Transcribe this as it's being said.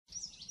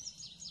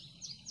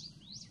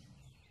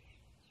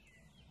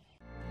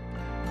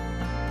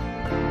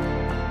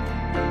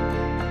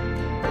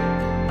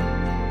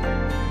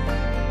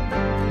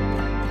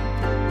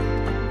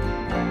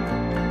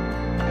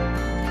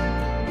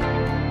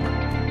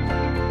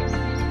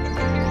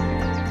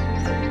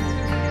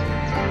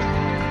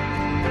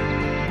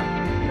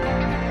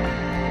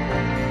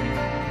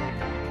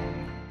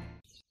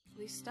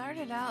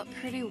started out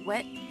pretty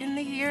wet in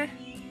the year,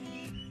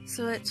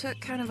 so it took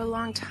kind of a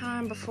long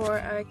time before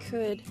I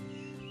could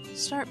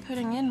start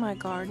putting in my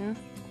garden.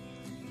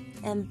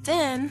 And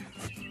then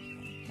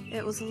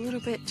it was a little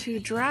bit too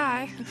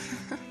dry.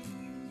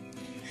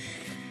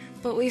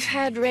 But we've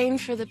had rain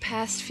for the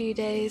past few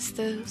days,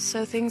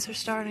 so things are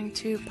starting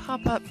to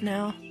pop up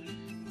now.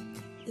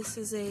 This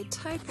is a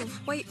type of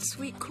white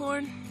sweet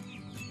corn.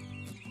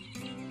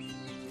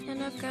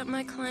 And I've got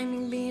my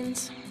climbing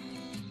beans,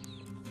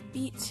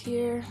 beets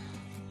here,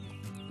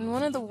 and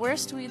one of the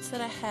worst weeds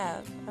that I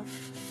have, I've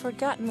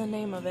forgotten the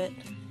name of it,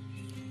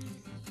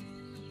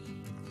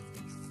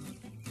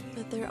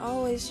 but they're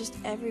always just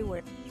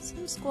everywhere.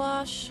 Some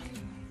squash,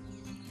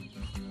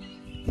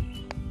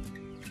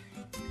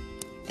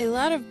 a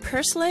lot of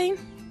purslane,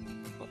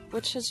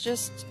 which has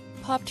just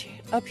popped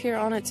up here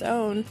on its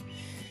own,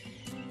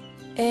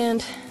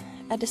 and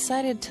I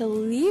decided to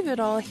leave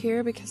it all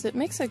here because it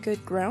makes a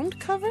good ground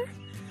cover.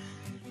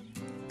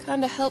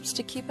 Kind of helps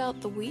to keep out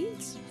the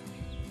weeds.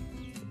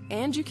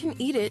 And you can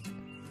eat it.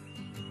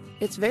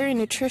 It's very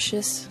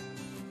nutritious.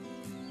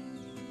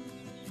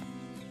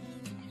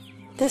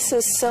 This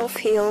is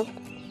self-heal.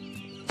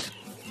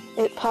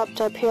 It popped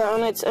up here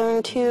on its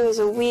own too as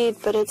a weed,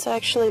 but it's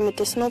actually a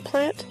medicinal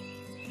plant.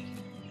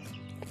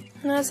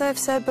 And as I've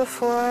said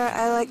before,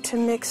 I like to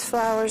mix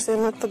flowers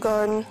in with the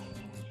garden.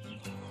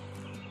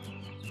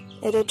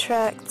 It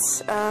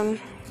attracts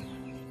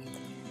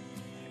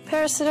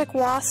parasitic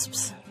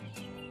wasps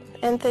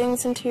and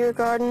things into your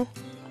garden,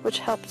 which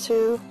help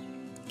to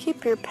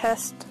keep your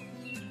pest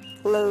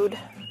load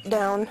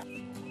down.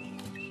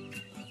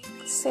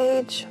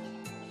 Sage.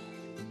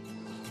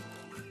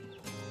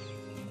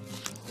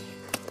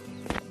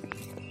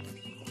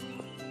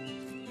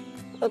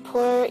 The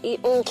poor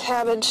eaten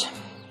cabbage.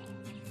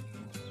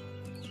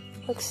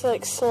 Looks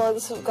like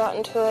slugs have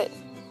gotten to it.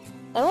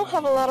 I don't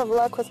have a lot of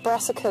luck with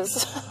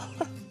brassicas.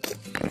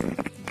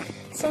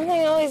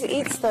 Something always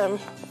eats them.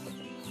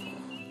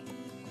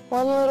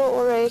 One little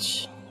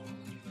orach.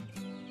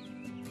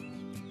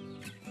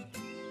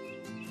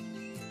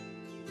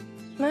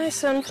 My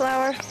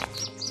sunflower,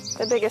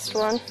 the biggest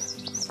one.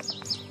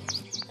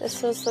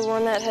 This was the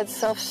one that had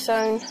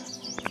self-sown.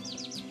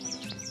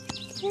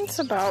 It's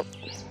about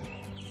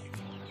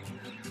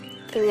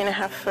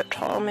 3.5 foot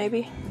tall,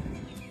 maybe.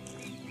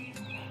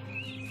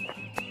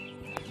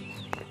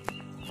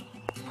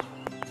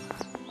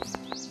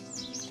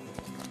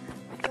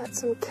 Got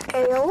some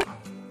kale.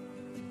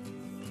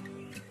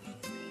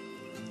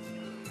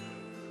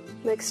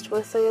 Mixed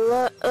with a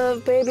lot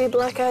of baby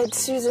black-eyed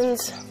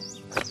Susans.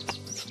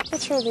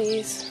 Which are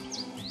these?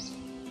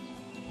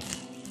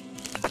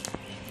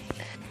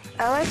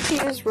 I like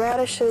to use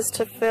radishes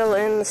to fill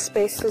in the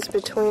spaces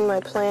between my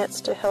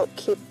plants to help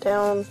keep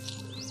down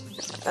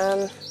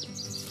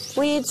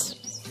weeds.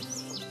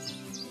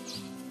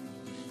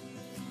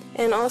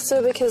 And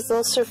also because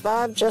they'll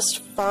survive just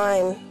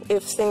fine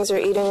if things are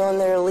eating on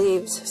their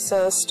leaves.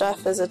 So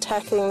stuff is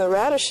attacking the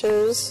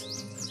radishes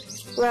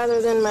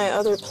rather than my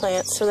other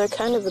plants, so they're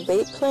kind of a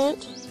bait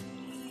plant,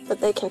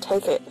 but they can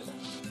take it.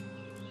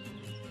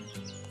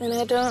 And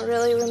I don't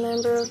really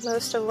remember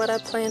most of what I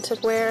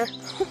planted where.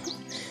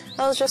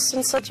 I was just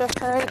in such a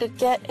hurry to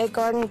get a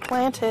garden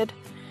planted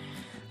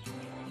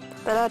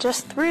that I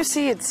just threw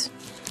seeds.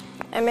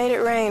 I made it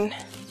rain.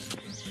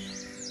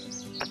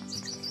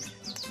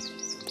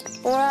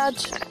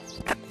 Borage.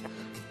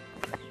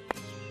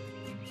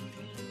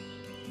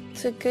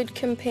 It's a good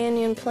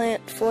companion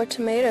plant for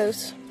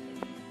tomatoes.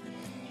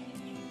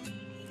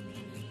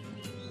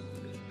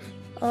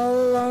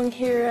 All along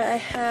here I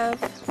have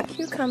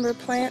cucumber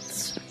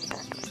plants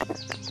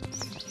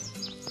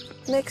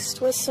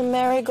mixed with some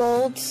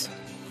marigolds,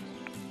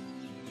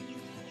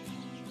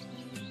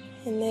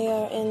 and they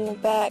are in the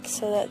back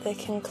so that they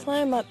can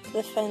climb up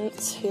the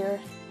fence here.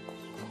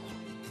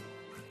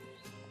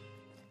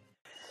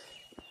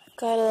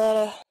 Got a lot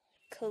of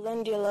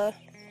calendula,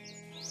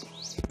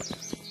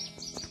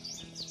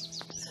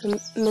 some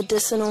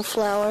medicinal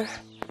flower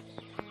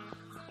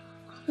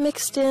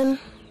mixed in.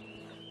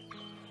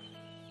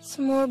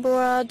 Some more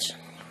borage.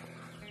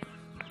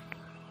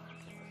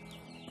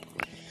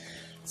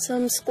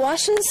 Some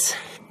squashes.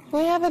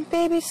 We have a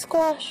baby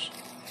squash.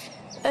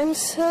 I'm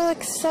so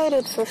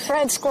excited for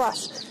fried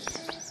squash.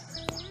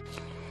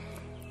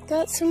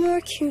 Got some more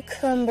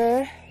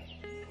cucumber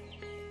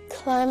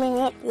climbing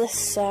up this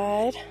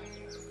side.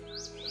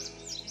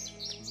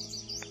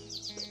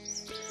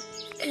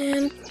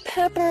 And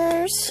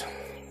peppers.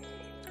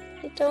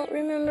 I don't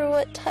remember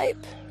what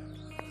type.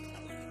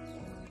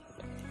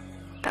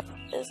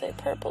 Is a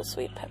purple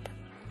sweet pepper.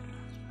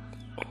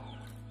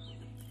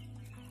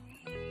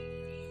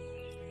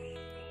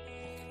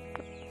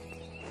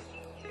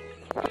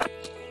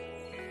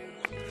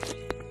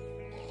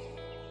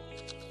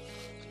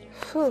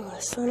 Whew, the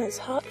sun is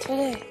hot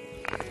today.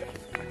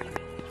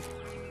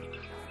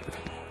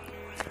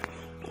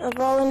 A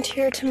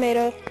volunteer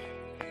tomato.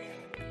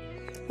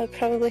 I'll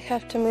probably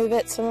have to move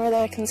it somewhere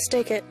that I can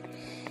stake it.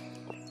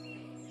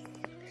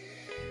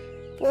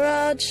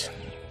 Borage.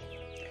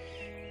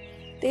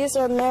 These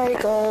are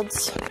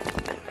marigolds.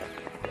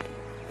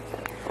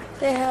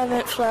 They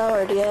haven't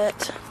flowered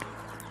yet,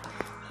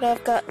 but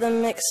I've got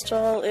them mixed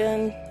all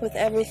in with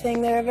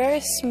everything. They're a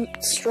very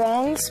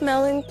strong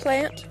smelling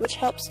plant, which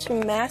helps to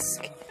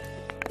mask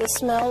the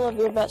smell of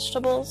your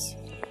vegetables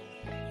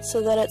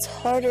so that it's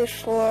harder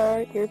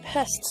for your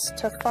pests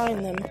to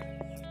find them.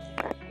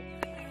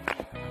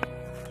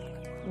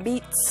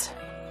 Beets.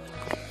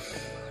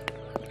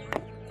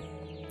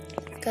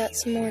 Got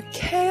some more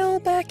kale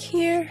back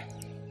here,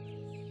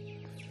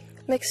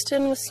 mixed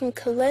in with some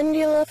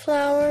calendula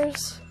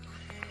flowers,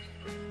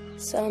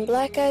 some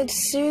black-eyed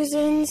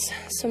Susans,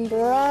 some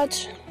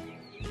borage,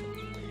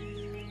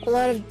 a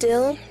lot of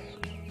dill,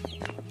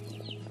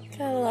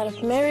 got a lot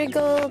of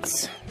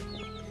marigolds,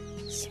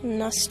 some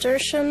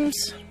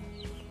nasturtiums,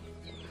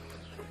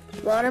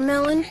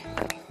 watermelon,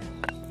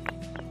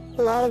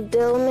 a lot of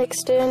dill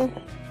mixed in.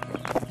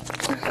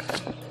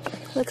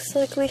 Looks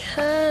like we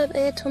have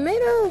a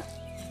tomato.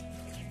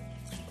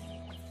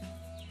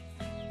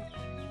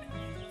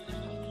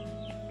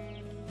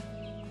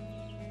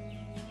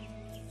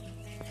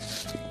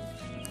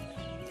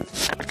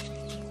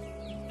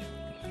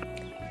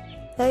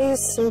 I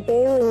used some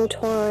baling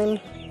twine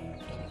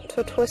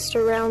to twist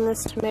around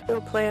this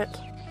tomato plant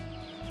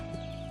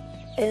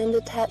and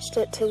attached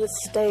it to the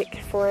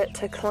stake for it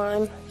to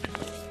climb.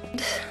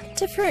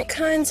 Different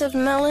kinds of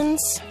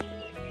melons.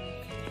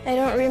 I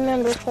don't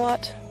remember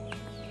what.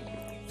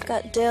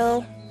 Got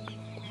dill,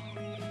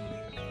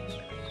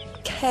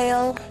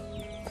 kale,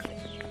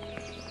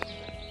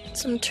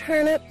 some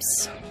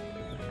turnips,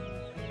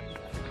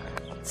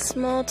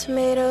 small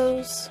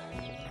tomatoes.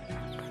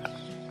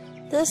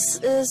 This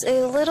is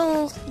a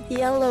little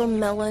yellow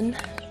melon.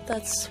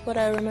 That's what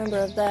I remember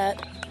of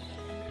that.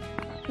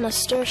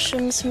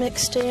 Nasturtiums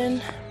mixed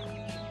in.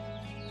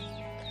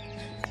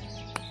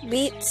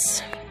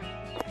 Beets.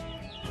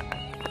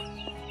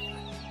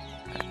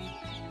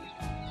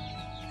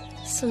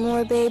 Some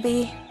more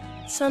baby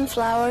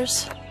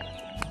sunflowers.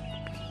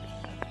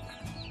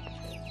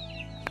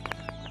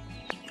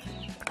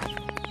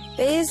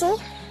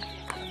 Basil.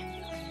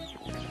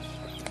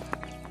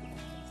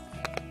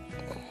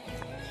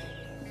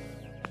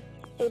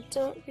 I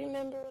don't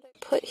remember what I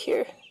put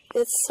here.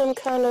 It's some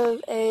kind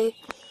of a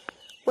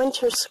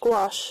winter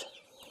squash.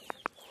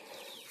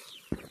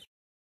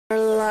 There are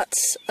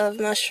lots of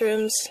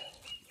mushrooms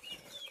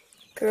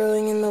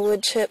growing in the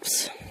wood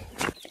chips.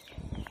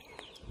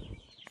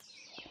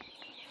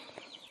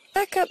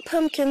 Backup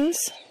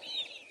pumpkins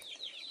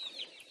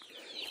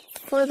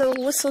for the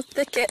Whistle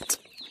Thicket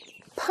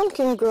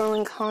pumpkin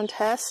growing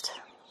contest.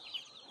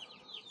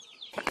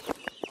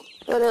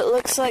 But it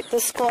looks like the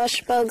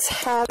squash bugs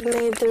have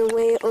made their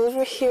way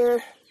over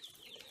here,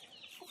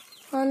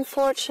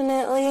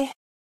 unfortunately.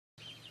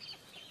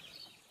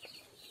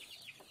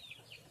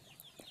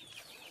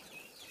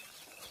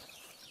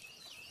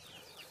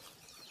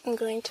 I'm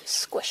going to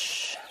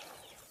squish.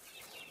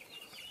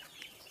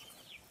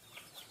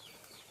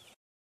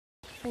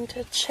 I'm going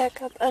to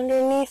check up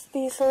underneath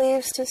these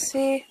leaves to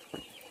see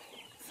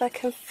if I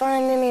can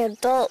find any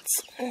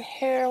adults. And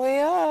here we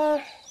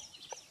are.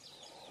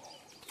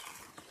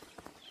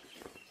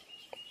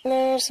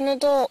 There's an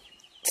adult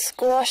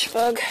squash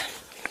bug.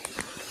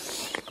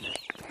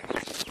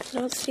 I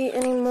don't see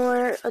any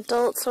more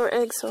adults or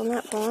eggs on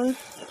that one.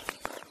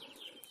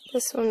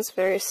 This one's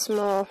very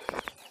small.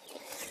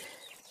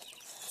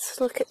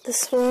 Let's look at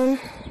this one.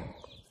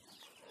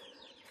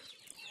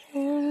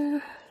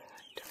 And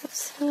I don't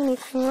see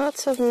anything.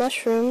 Lots of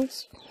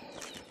mushrooms.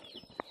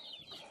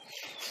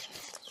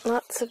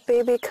 Lots of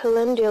baby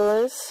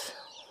calendulas.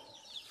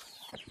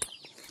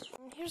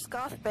 And here's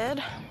goth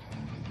bed.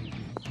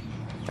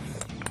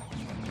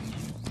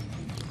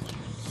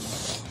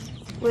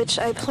 Which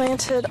I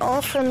planted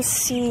all from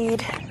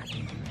seed,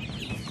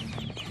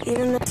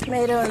 even the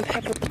tomato and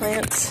pepper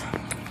plants.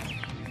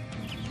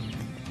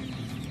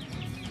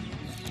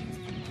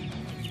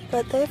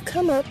 But they've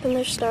come up and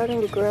they're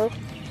starting to grow.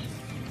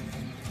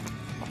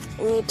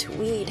 Weed to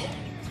weed.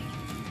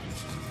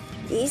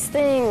 These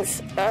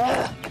things,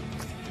 ugh.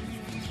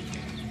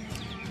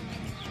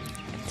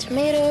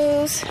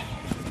 Tomatoes.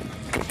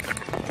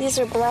 These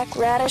are black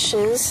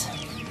radishes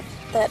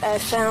that I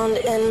found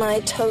in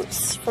my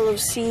totes full of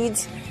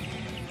seeds,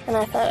 and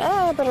I thought,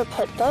 oh, I better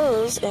put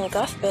those in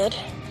goth bed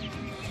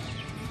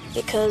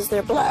because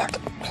they're black.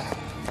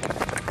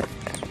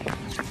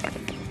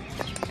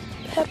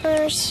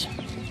 Peppers,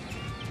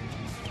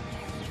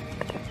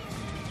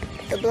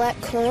 the black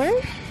corn,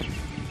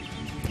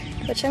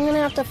 which I'm gonna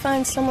have to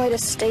find some way to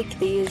stake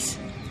these.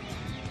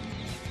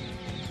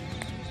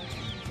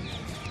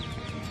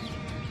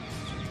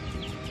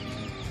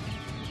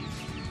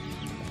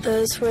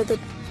 Those were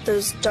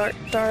those dark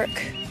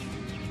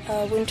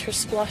winter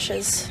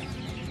squashes.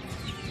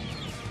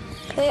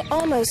 They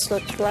almost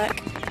looked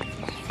black.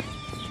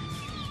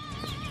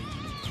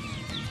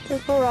 The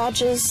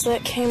borages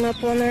that came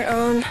up on their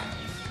own.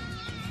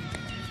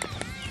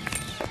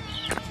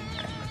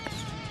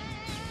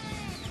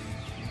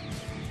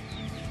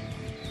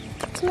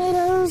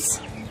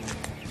 Tomatoes.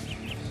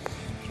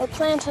 I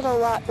planted a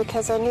lot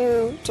because I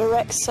knew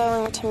direct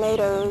sowing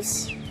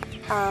tomatoes,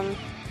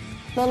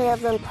 many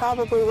of them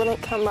probably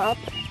wouldn't come up,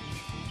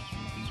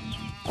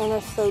 and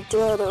if they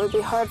did, it would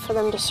be hard for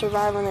them to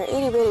survive when they're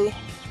itty bitty.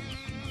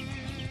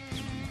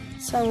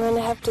 So I'm going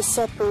to have to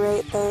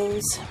separate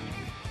those.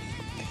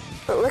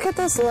 But look at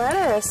this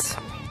lettuce.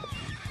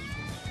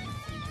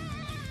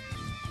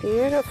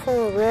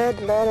 Beautiful red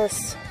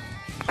lettuce.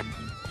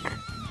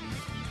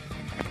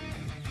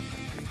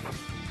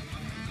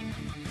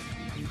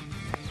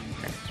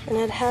 And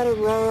it had a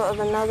row of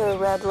another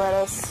red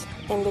lettuce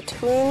in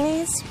between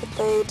these, but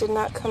they did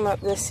not come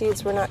up. The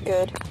seeds were not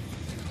good.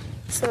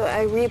 So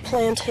I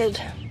replanted,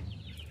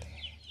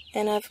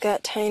 and I've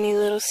got tiny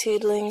little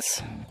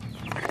seedlings.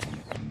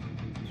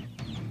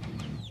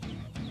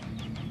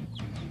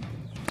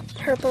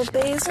 Purple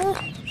basil.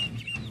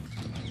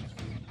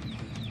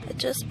 I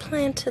just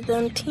planted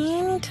them,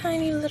 teeny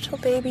tiny little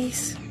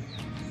babies.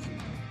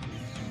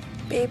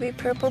 Baby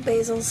purple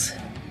basils.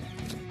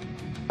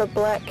 The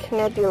black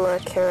nebula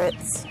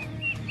carrots,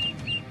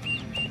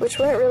 which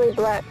weren't really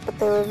black, but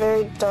they were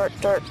very dark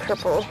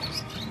purple.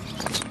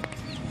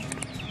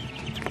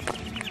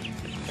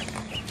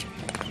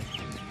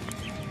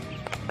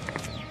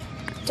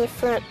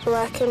 Different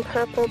black and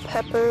purple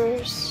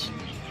peppers.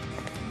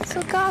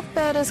 So goth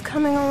bed is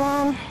coming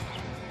along.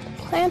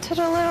 Planted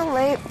a little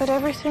late, but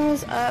everything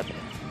is up.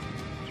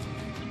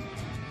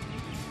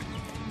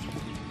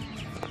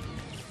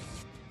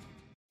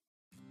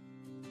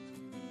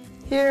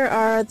 Here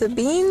are the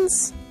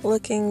beans,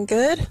 looking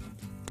good.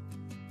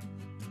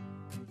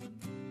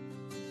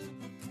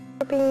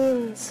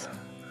 Beans.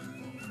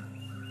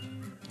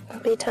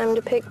 It'll be time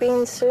to pick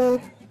beans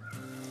soon.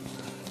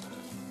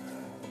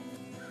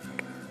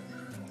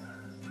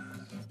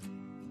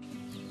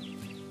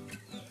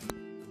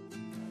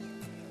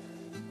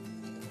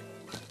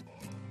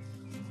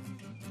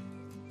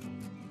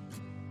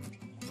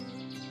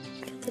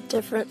 Get the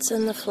difference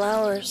in the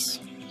flowers,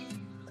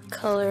 the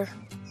color.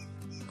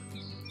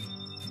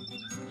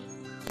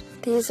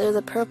 These are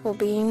the purple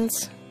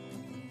beans.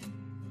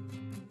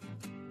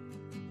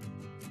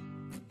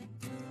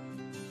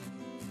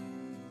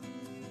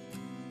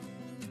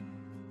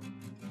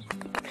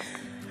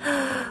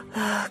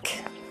 Look.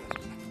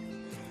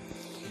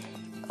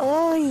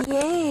 Oh,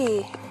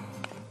 yay.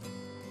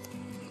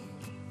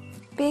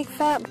 Big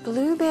fat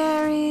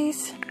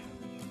blueberries.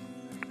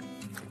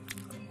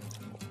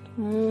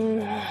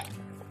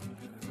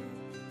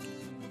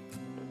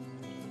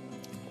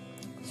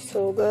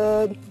 So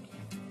good.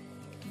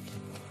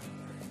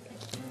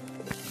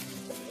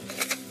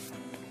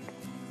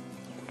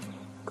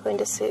 I'm going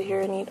to sit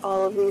here and eat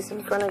all of these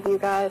in front of you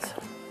guys.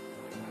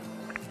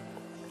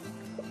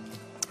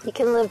 You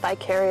can live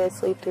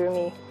vicariously through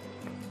me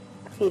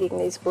eating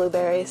these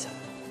blueberries.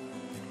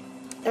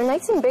 They're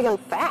nice and big and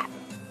fat.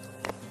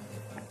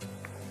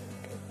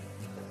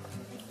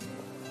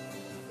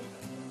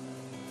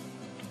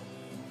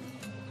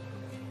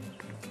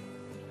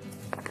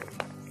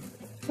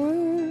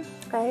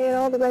 I ate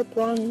all the ripe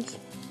ones.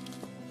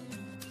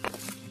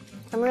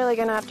 I'm really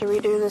gonna have to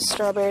redo this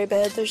strawberry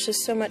bed. There's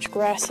just so much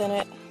grass in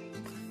it.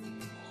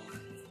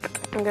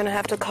 I'm gonna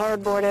have to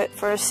cardboard it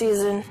for a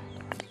season.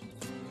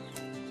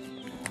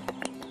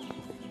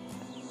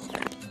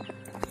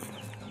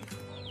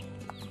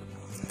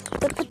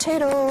 The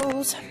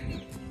potatoes,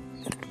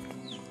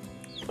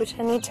 which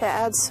I need to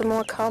add some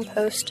more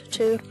compost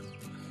to.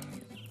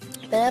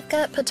 But I've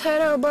got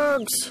potato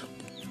bugs.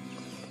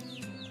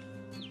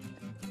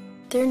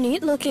 They're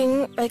neat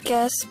looking, I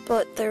guess,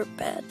 but they're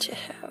bad to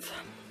have.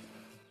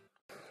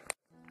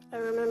 I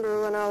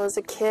remember when I was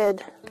a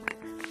kid,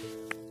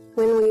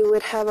 when we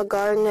would have a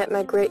garden at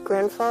my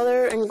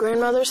great-grandfather and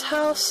grandmother's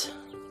house.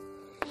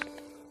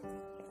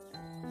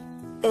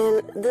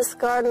 And this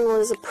garden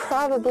was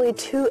probably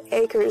 2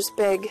 acres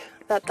big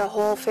that the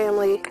whole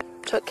family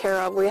took care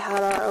of. We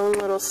had our own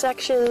little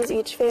sections,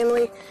 each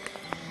family,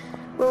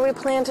 where we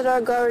planted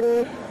our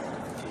garden.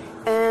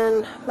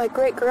 And my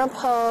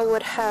great-grandpa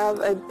would have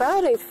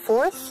about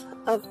 1/4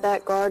 of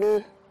that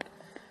garden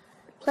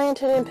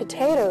planted in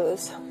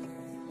potatoes.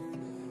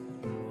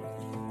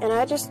 And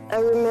I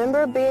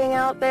remember being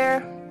out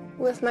there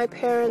with my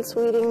parents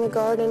weeding the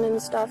garden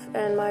and stuff,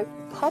 and my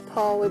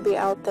papa would be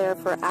out there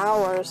for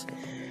hours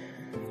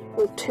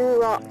with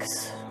 2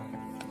 rocks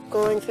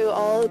going through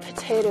all the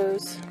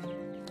potatoes,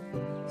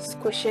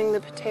 squishing the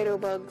potato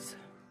bugs.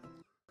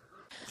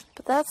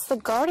 But that's the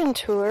garden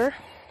tour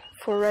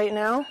for right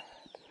now.